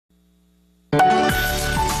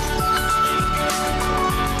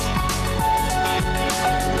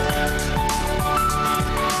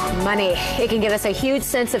Money. It can give us a huge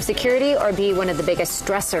sense of security or be one of the biggest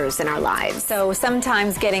stressors in our lives. So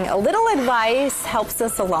sometimes getting a little advice helps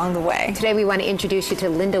us along the way. Today we want to introduce you to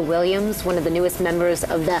Linda Williams, one of the newest members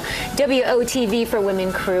of the WOTV4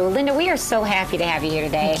 Women Crew. Linda, we are so happy to have you here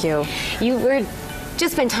today. Thank you. We're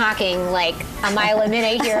just been talking like a mile a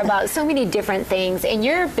minute here about so many different things, and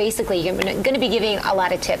you're basically going to be giving a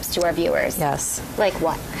lot of tips to our viewers. Yes. Like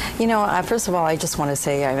what? You know, first of all, I just want to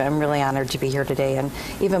say I'm really honored to be here today, and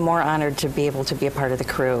even more honored to be able to be a part of the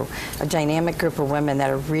crew. A dynamic group of women that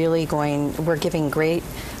are really we're giving great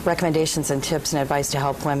recommendations and tips and advice to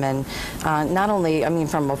help women, not only, I mean,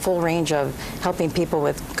 from a full range of helping people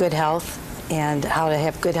with good health and how to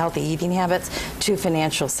have good healthy eating habits to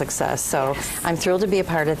financial success. So I'm thrilled to be a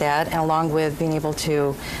part of that, and along with being able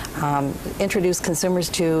to introduce consumers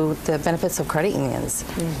to the benefits of credit unions.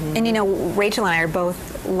 Mm-hmm. And you know, Rachel and I are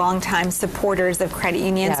both longtime supporters of credit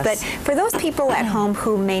unions, yes. But for those people at home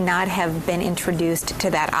who may not have been introduced to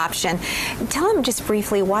that option, tell them just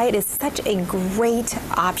briefly why it is such a great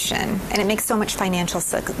option and it makes so much financial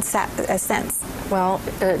sense. Well,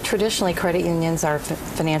 traditionally credit unions are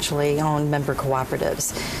financially owned member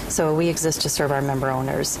cooperatives. So we exist to serve our member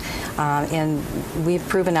owners. And we've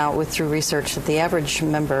proven out through research that the average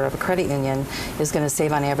member of a credit union is going to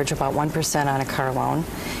save on average about 1% on a car loan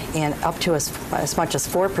and up to as much as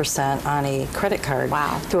 4% on a credit card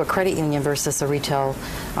through a credit union versus a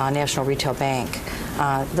national retail bank.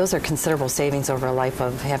 Those are considerable savings over a life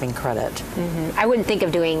of having credit. Mm-hmm. I wouldn't think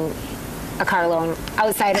of doing a car loan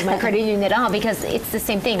outside of my credit union at all because it's the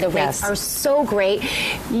same thing. The rates are so great.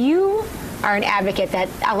 You are an advocate that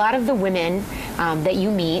a lot of the women that you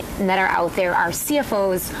meet and that are out there are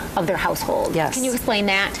CFOs of their household. Yes. Can you explain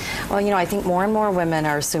that? Well, you know, I think more and more women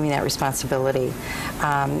are assuming that responsibility.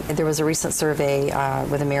 There was a recent survey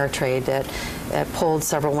with Ameritrade that polled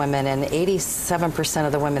several women, and 87%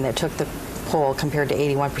 of the women that took the poll, compared to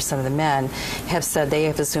 81% of the men, have said they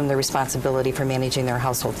have assumed the responsibility for managing their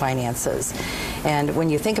household finances. And when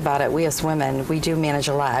you think about it, we as women, we do manage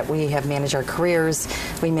a lot. We have managed our careers,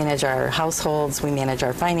 we manage our households, we manage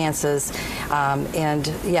our finances,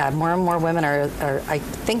 and yeah, more and more women are, I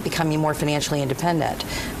think, becoming more financially independent,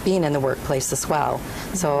 being in the workplace as well.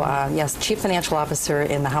 So yes, chief financial officer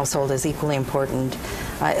in the household is equally important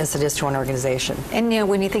as it is to an organization. And you know,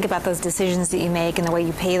 when you think about those decisions that you make and the way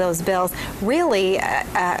you pay those bills, really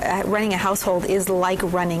running a household is like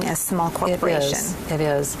running a small corporation. It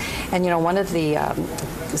is. And you know, one of the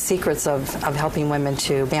secrets of helping women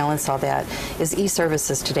to balance all that is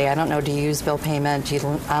e-services today. I don't know, do you use bill payment, do you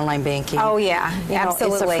online banking? Oh yeah,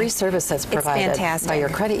 absolutely. It's a free service that's provided by your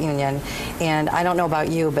credit union. And I don't know about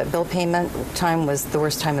you, but bill payment time was the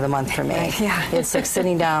worst time of the month for me. Yeah. It's like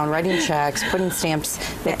sitting down, writing checks, putting stamps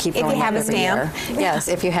that keep going up every year. Yes,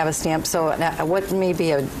 if you have a stamp. So what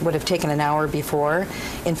maybe would have taken an hour before,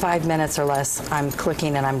 in 5 minutes or less, I'm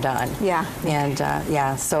clicking and I'm done. Yeah. And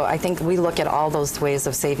yeah, so I think we look at all those ways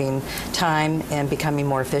of saving time and becoming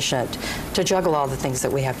more efficient to juggle all the things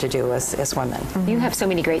that we have to do as women. Mm-hmm. You have so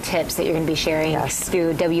many great tips that you're going to be sharing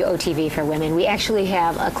through WOTV4 Women. We actually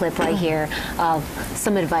have a clip right here of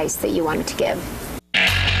some advice that you wanted to give.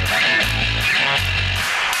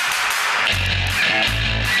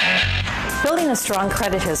 Building a strong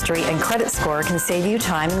credit history and credit score can save you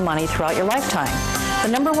time and money throughout your lifetime.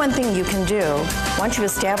 The number one thing you can do once you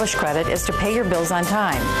establish credit is to pay your bills on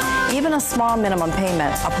time. Even a small minimum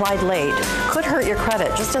payment applied late could hurt your credit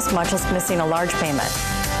just as much as missing a large payment.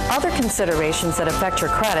 Other considerations that affect your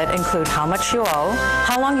credit include how much you owe,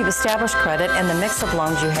 how long you've established credit, and the mix of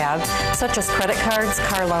loans you have, such as credit cards,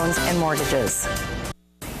 car loans, and mortgages.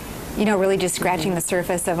 You know, really just scratching the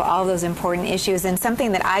surface of all those important issues, and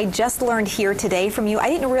something that I just learned here today from you. I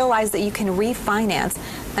didn't realize that you can refinance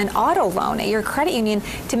an auto loan at your credit union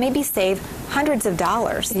to maybe save hundreds of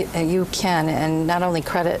dollars. You can, and not only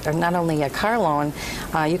credit, or not only a car loan,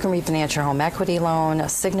 you can refinance your home equity loan, a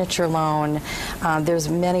signature loan. There's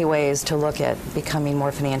many ways to look at becoming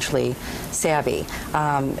more financially savvy.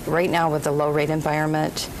 Right now, with the low rate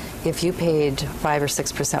environment, if you paid 5 or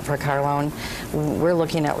 6% for a car loan, we're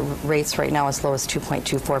looking at rates right now as low as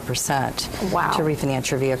 2.24% to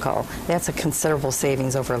refinance your vehicle. That's a considerable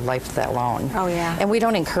savings over the life of that loan. Oh yeah. And we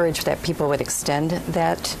don't encourage that people would extend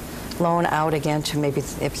that loan out again to maybe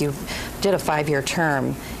if you did a 5-year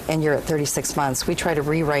term and you're at 36 months, we try to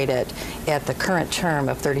rewrite it at the current term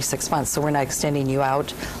of 36 months, so we're not extending you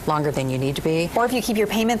out longer than you need to be. Or if you keep your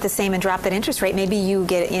payment the same and drop that interest rate, maybe you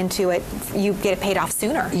get into it, you get it paid off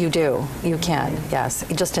sooner. You do. You can, yes,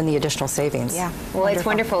 just in the additional savings. Yeah. Well, it's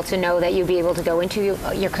wonderful to know that you'll be able to go into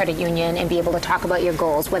your credit union and be able to talk about your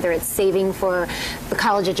goals, whether it's saving for the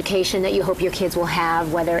college education that you hope your kids will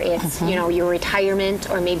have, whether it's you know, your retirement,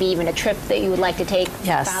 or maybe even a trip that you would like to take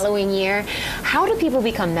the following year. How do people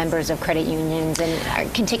become members of credit unions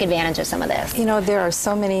and can take advantage of some of this? You know, there are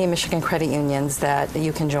so many Michigan credit unions that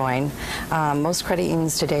you can join. Most credit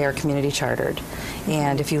unions today are community chartered,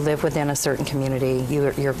 and if you live within a certain community,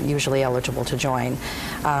 you're usually eligible to join.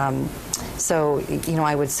 So, you know,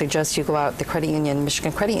 I would suggest you go out. The credit union,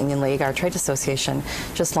 Michigan Credit Union League, our trade association,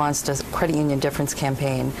 just launched a credit union difference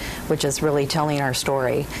campaign, which is really telling our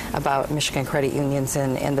story about Michigan credit unions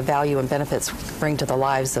and the value and benefits bring to the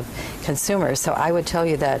lives of consumers. So I would tell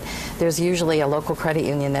you that there's usually a local credit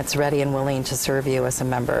union that's ready and willing to serve you as a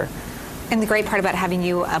member. And the great part about having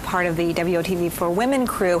you a part of the WOTV4 Women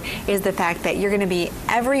Crew is the fact that you're going to be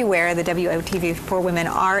everywhere the WOTV4 Women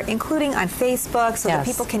are, including on Facebook, so that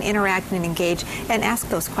people can interact and engage and ask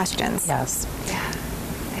those questions. Yes.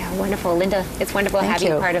 Yeah, wonderful. Linda, it's wonderful to have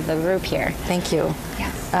you part of the group here. Thank you.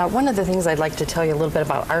 Yes. One of the things I'd like to tell you a little bit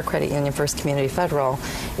about our credit union, First Community Federal,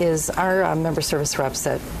 is our member service reps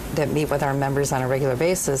that meet with our members on a regular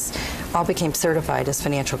basis all became certified as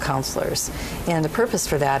financial counselors. And the purpose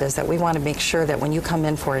for that is that we want to make sure that when you come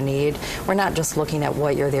in for a need, we're not just looking at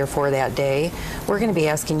what you're there for that day. We're going to be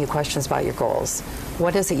asking you questions about your goals.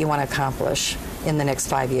 What is it you want to accomplish in the next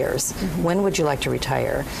 5 years? When would you like to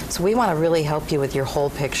retire? So we want to really help you with your whole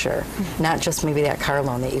picture, not just maybe that car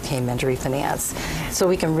loan that you came in to refinance. So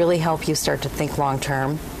we can really help you start to think long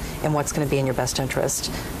term and what's going to be in your best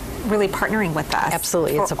interest. Really partnering with us.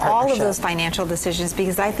 Absolutely, it's a for all partnership. of those financial decisions,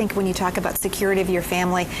 because I think when you talk about security of your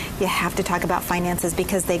family, you have to talk about finances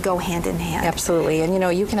because they go hand in hand. Absolutely, and you know,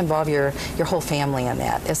 you can involve your whole family in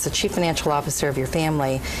that. As the chief financial officer of your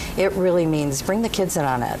family, it really means bring the kids in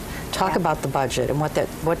on it. Talk about the budget and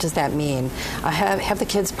what does that mean. Have the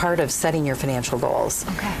kids part of setting your financial goals.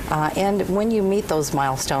 Okay. And when you meet those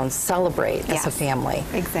milestones, celebrate as a family.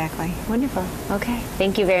 Exactly. Wonderful. Okay.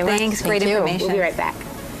 Thank you very much. Thanks. Great information. We'll be right back.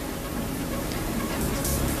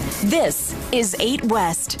 This is 8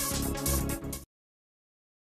 West.